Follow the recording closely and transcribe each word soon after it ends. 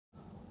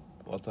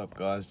What's up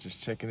guys,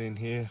 just checking in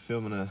here,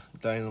 filming a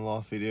day in the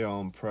life video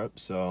on prep.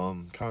 So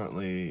I'm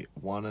currently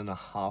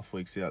 1.5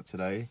 weeks out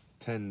today,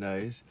 10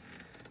 days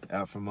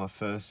out from my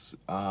first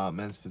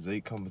men's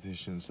physique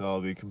competition. So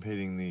I'll be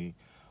competing the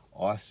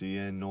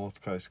ICN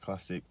North Coast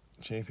Classic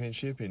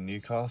Championship in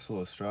Newcastle,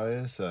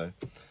 Australia. So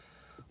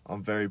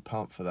I'm very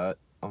pumped for that.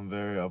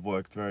 I've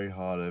worked very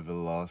hard over the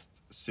last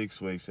 6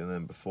 weeks, and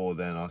then before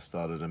then I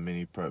started a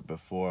mini prep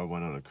before I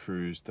went on a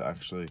cruise to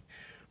actually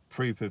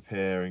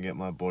pre-prepare and get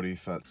my body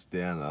fats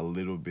down a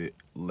little bit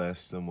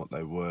less than what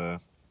they were,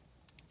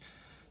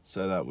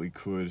 so that we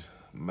could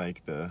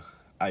make the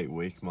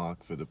 8-week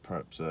mark for the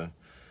prep. So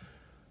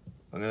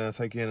I'm going to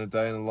take you in a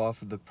day in the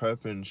life of the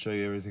prep and show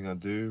you everything I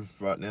do.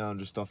 Right now I'm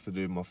just off to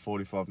do my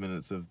 45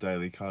 minutes of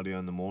daily cardio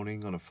in the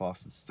morning on a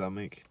fasted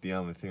stomach. The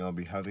only thing I'll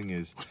be having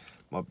is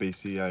my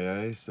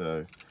BCAA,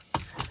 so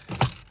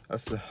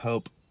that's to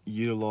help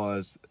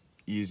utilize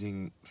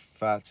using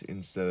fat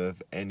instead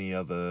of any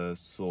other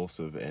source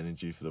of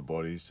energy for the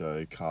body,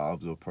 so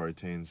carbs or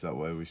proteins. That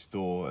way we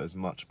store as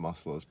much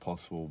muscle as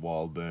possible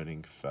while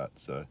burning fat.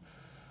 So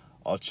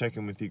I'll check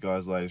in with you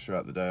guys later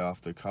throughout the day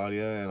after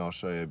cardio, and I'll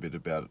show you a bit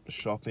about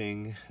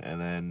shopping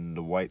and then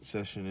the weight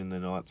session in the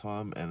night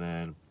time, and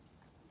then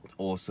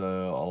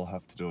also I'll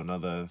have to do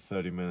another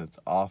 30 minutes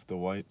after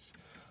weights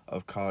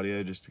of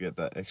cardio just to get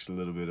that extra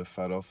little bit of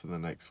fat off for the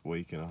next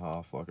week and a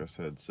half, like I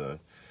said. So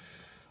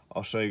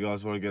I'll show you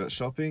guys what I get at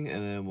shopping,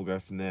 and then we'll go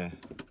from there.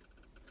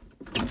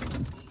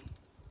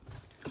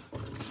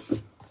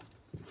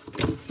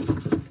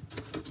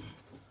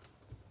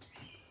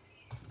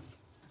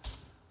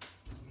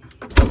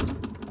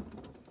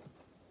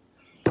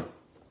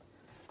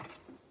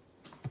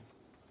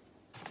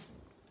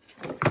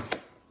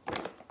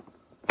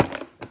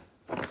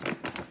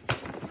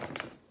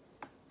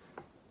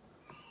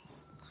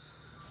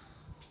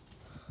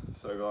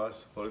 So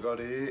guys, what I got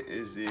here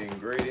is the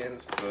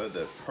ingredients for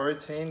the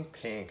protein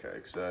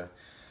pancakes. So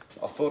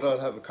I thought I'd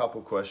have a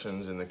couple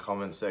questions in the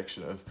comment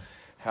section of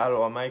how do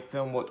I make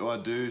them, what do I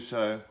do.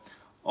 So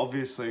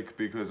obviously,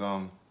 because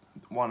I'm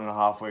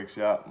 1.5 weeks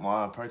out,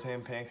 my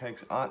protein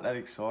pancakes aren't that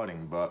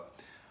exciting, but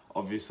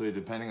obviously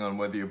depending on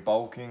whether you're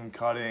bulking,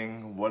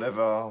 cutting,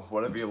 whatever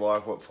you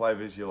like, what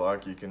flavors you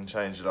like, you can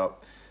change it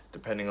up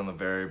depending on the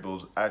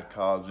variables. Add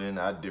carbs in,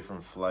 add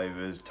different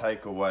flavors,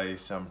 take away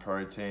some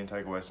protein,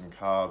 take away some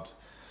carbs.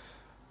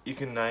 You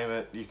can name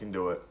it, you can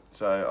do it.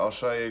 So I'll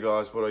show you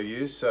guys what I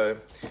use. So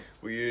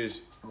we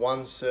use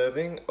 1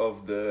 serving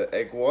of the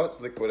egg whites,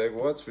 liquid egg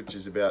whites, which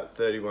is about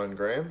 31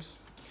 grams.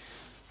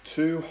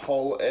 2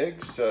 whole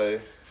eggs, so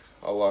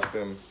I like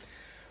them.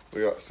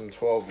 We got some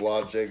 12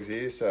 large eggs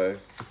here, so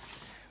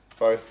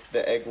both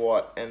the egg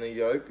white and the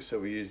yolk, so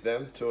we use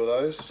them, 2 of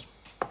those.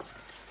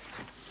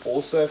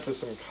 Also for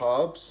some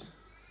carbs,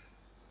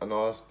 a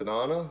nice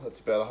banana. That's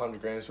about 100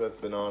 grams worth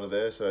of banana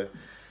there. So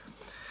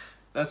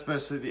that's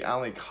basically the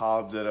only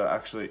carbs that are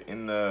actually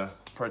in the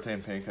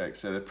protein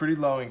pancakes. So they're pretty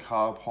low in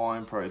carb, high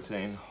in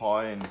protein,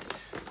 high in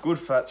good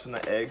fats from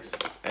the eggs,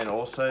 and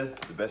also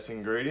the best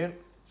ingredient,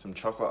 some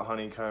chocolate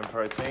honeycomb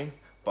protein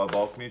by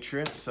Bulk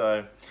Nutrients.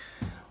 So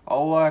I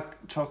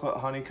like chocolate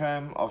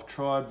honeycomb. I've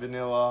tried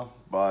vanilla,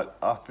 but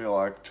I feel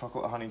like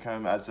chocolate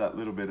honeycomb adds that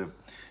little bit of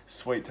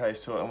sweet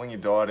taste to it, and when you're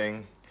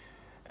dieting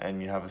and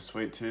you have a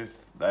sweet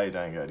tooth, they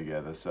don't go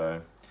together.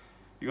 So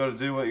you got to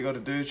do what you got to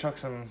do. Chuck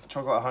some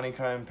chocolate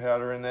honeycomb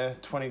powder in there,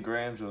 20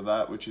 grams of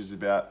that, which is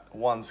about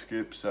 1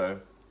 scoop. So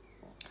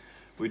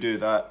we do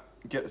that,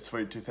 get the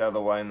sweet tooth out of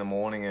the way in the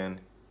morning, and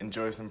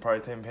enjoy some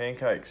protein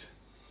pancakes.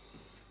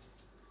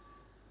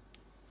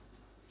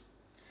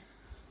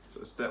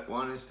 So step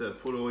 1 is to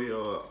put all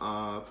your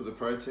put the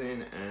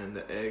protein and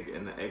the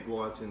egg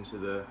whites into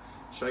the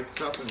shake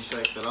cup and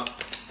shake that up.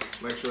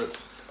 Make sure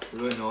it's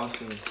really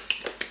nice and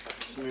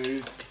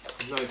smooth,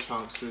 no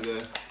chunks through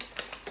there.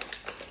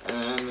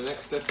 And the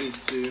next step is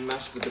to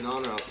mash the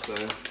banana up. So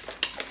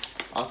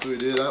after we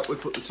do that, we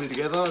put the 2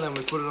 together, then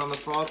we put it on the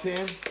fry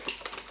pan,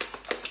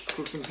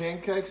 cook some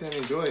pancakes, and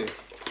enjoy.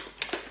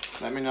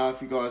 Let me know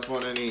if you guys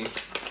want any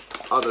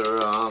other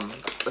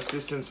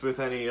assistance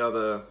with any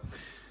other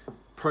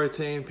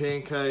protein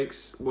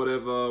pancakes,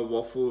 whatever,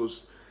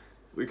 waffles.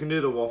 We can do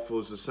the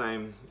waffles the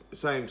same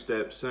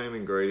steps, same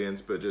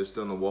ingredients, but just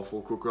on the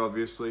waffle cooker,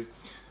 obviously.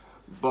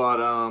 But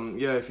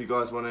yeah, if you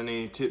guys want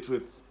any tips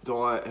with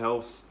diet,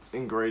 health,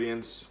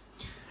 ingredients,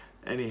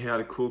 any how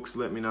to cooks,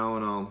 let me know,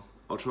 and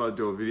I'll try to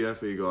do a video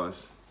for you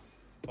guys.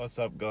 What's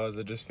up guys,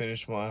 I just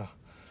finished my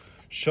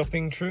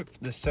shopping trip,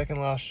 the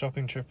second last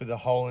shopping trip of the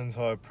whole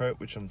entire prep,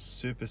 which I'm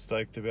super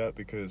stoked about,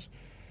 because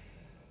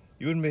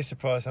you wouldn't be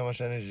surprised how much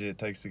energy it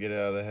takes to get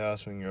out of the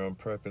house when you're on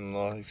prep, and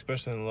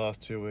especially in the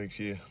last 2 weeks.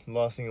 The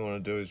last thing you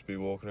want to do is be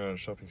walking around a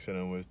shopping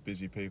centre with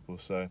busy people.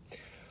 So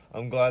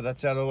I'm glad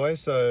that's out of the way.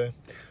 So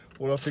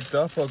what I picked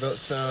up, I got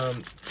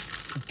some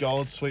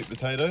gold sweet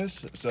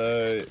potatoes.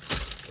 So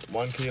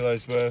 1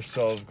 kilo's worth.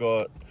 So I've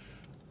got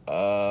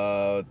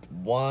I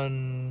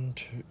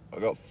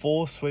got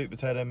 4 sweet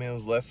potato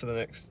meals left for the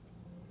next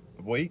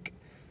week.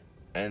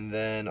 And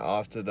then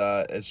after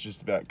that, it's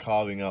just about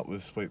carving up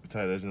with sweet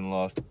potatoes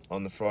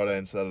on the Friday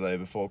and Saturday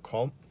before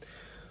comp.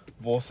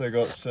 I've also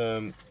got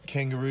some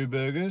kangaroo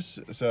burgers,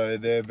 so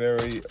they're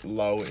very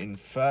low in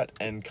fat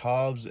and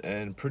carbs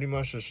and pretty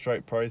much a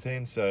straight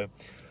protein. So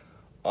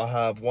I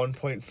have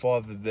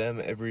 1.5 of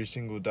them every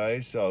single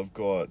day, so I've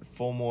got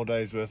 4 more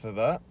days worth of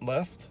that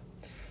left,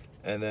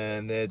 and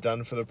then they're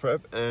done for the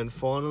prep. And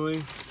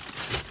finally,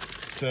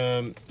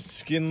 some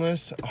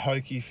skinless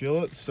hokey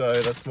fillets, so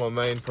that's my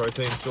main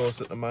protein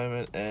source at the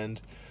moment,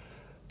 and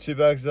 2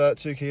 bags of that,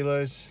 2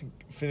 kilos,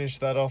 finish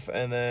that off.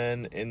 And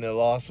then in the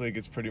last week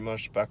it's pretty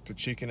much back to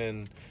chicken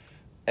and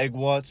egg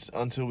whites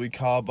until we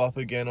carb up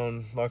again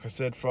on, like I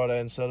said, Friday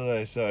and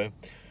Saturday. So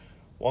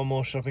 1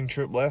 more shopping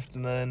trip left,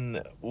 and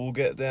then we'll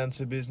get down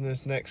to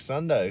business next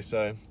Sunday.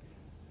 So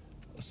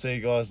I'll see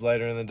you guys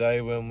later in the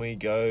day when we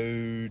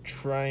go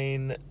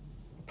train.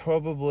 It'll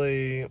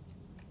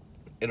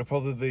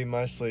probably be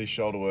mostly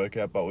shoulder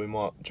workout, but we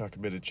might chuck a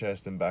bit of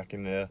chest and back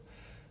in there.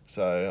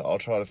 So I'll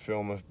try to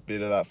film a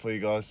bit of that for you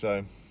guys,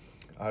 so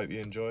I hope you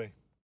enjoy.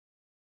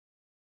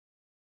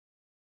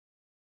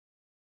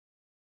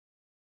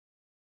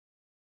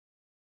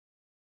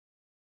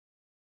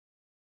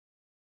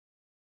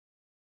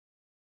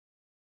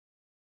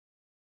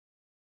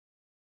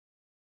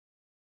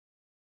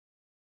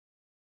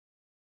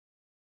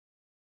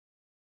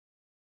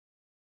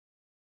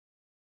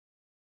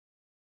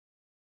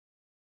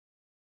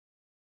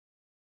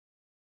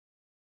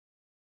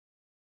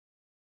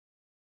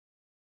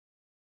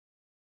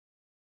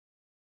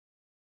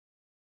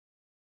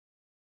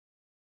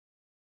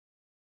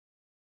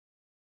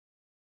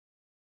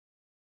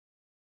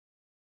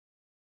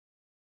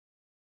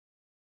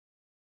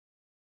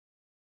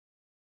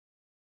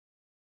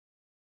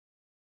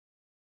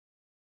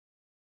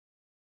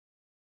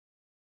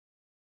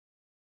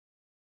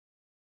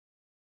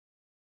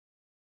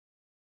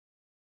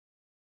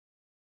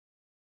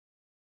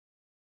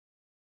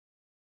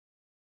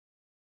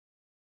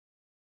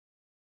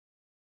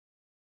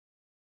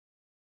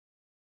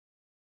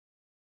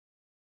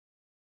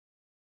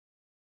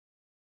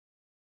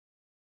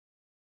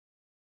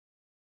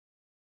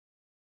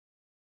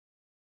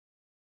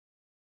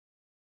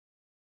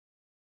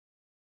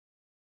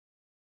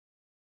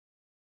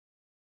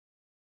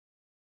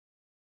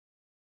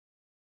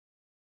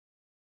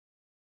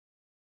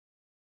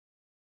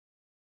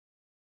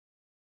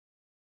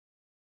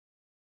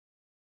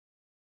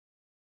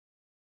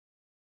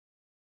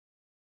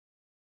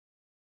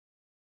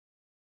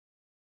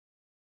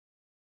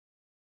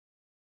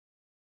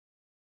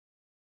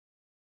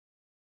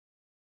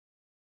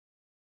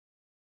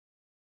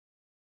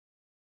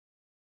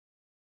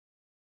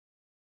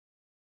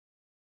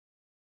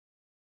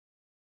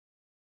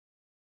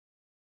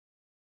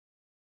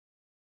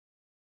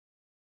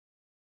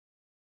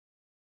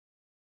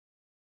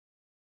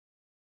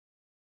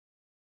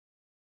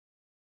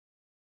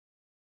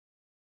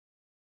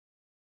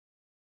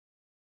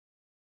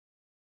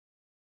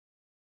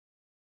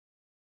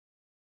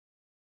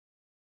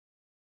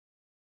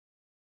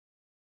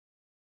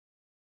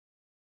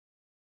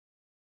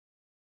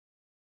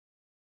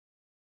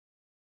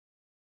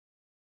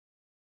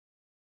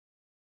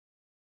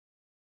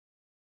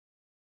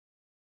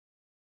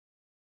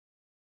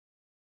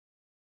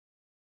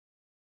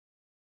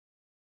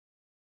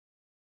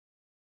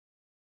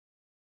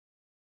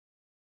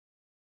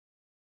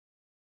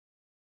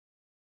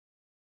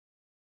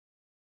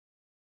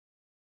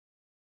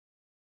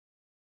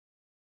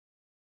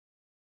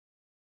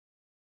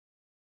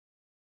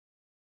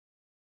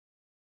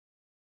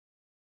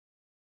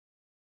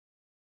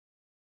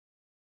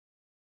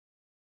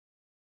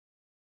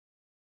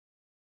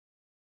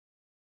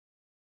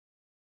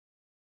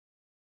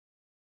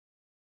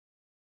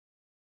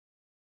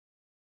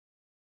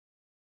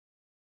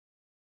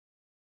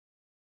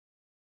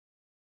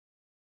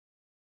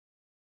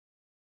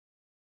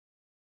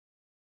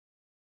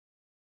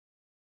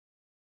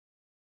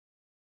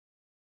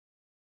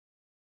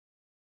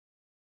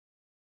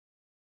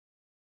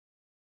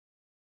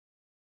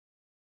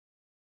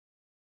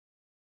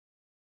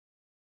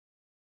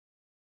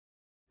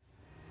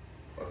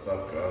 What's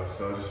up, guys?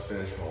 So I just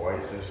finished my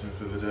weight session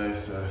for the day,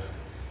 so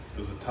it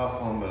was a tough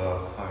one, but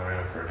I hung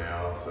around for an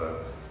hour,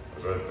 so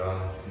I got it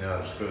done. Now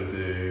I just got to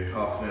do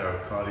half an hour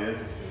of cardio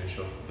to finish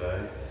off the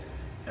day,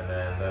 and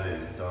then that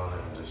is done,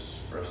 and just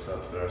rest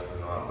up for the rest of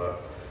the night.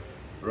 But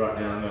right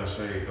now I'm going to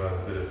show you guys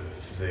a bit of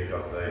a physique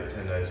update,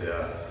 10 days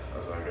out,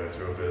 as I go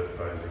through a bit of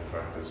posing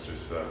practice,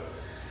 just so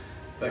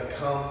that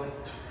come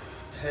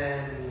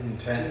 10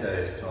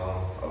 days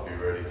time, I'll be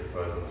ready to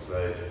pose on the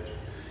stage and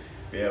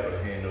be able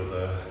to handle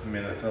the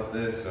minutes up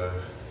there.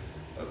 So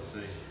let's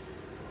see.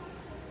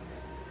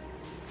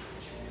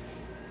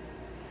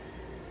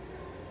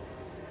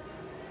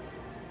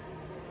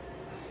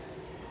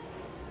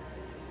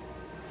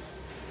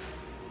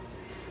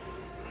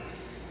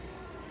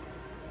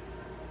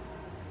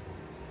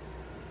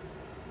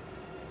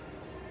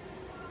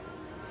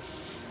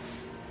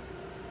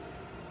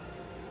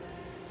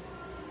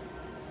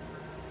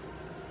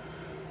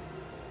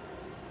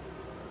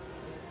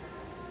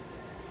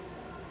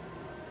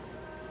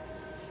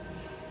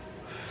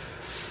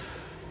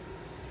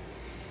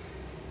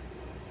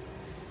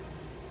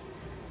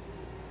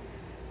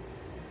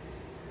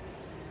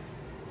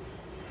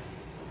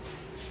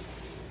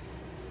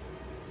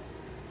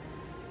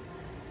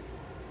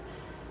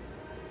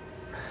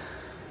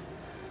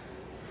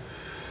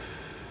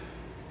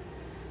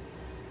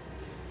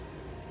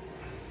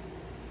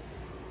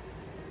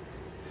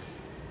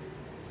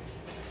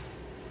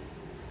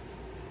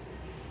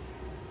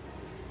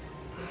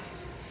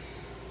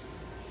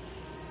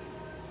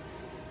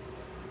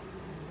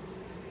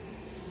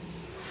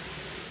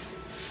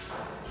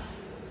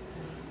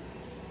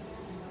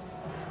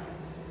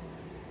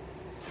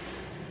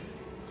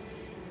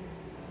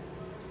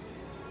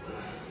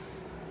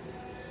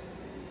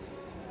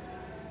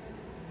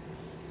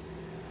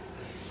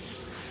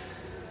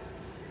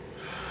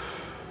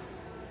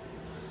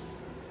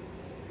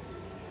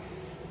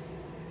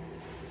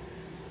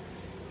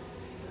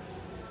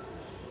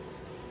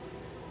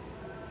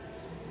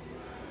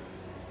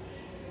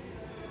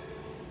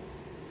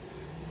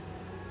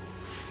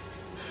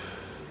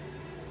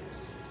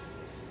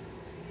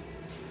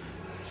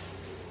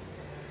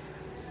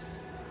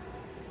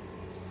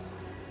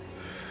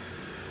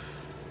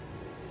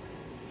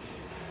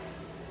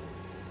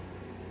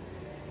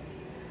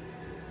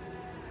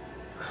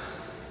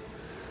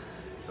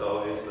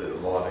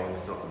 obviously the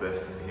lighting's not the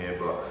best in here,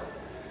 but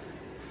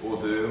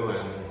we'll do,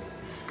 and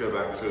just go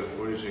back through the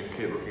footage and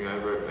keep looking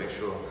over it, make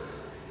sure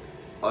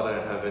I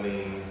don't have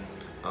any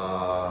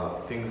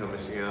things I'm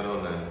missing out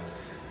on, and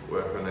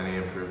work on any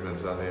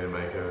improvements I need to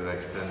make over the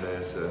next 10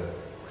 days. So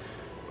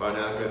right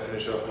now I'm going to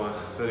finish off my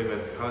 30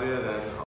 minutes cardio, then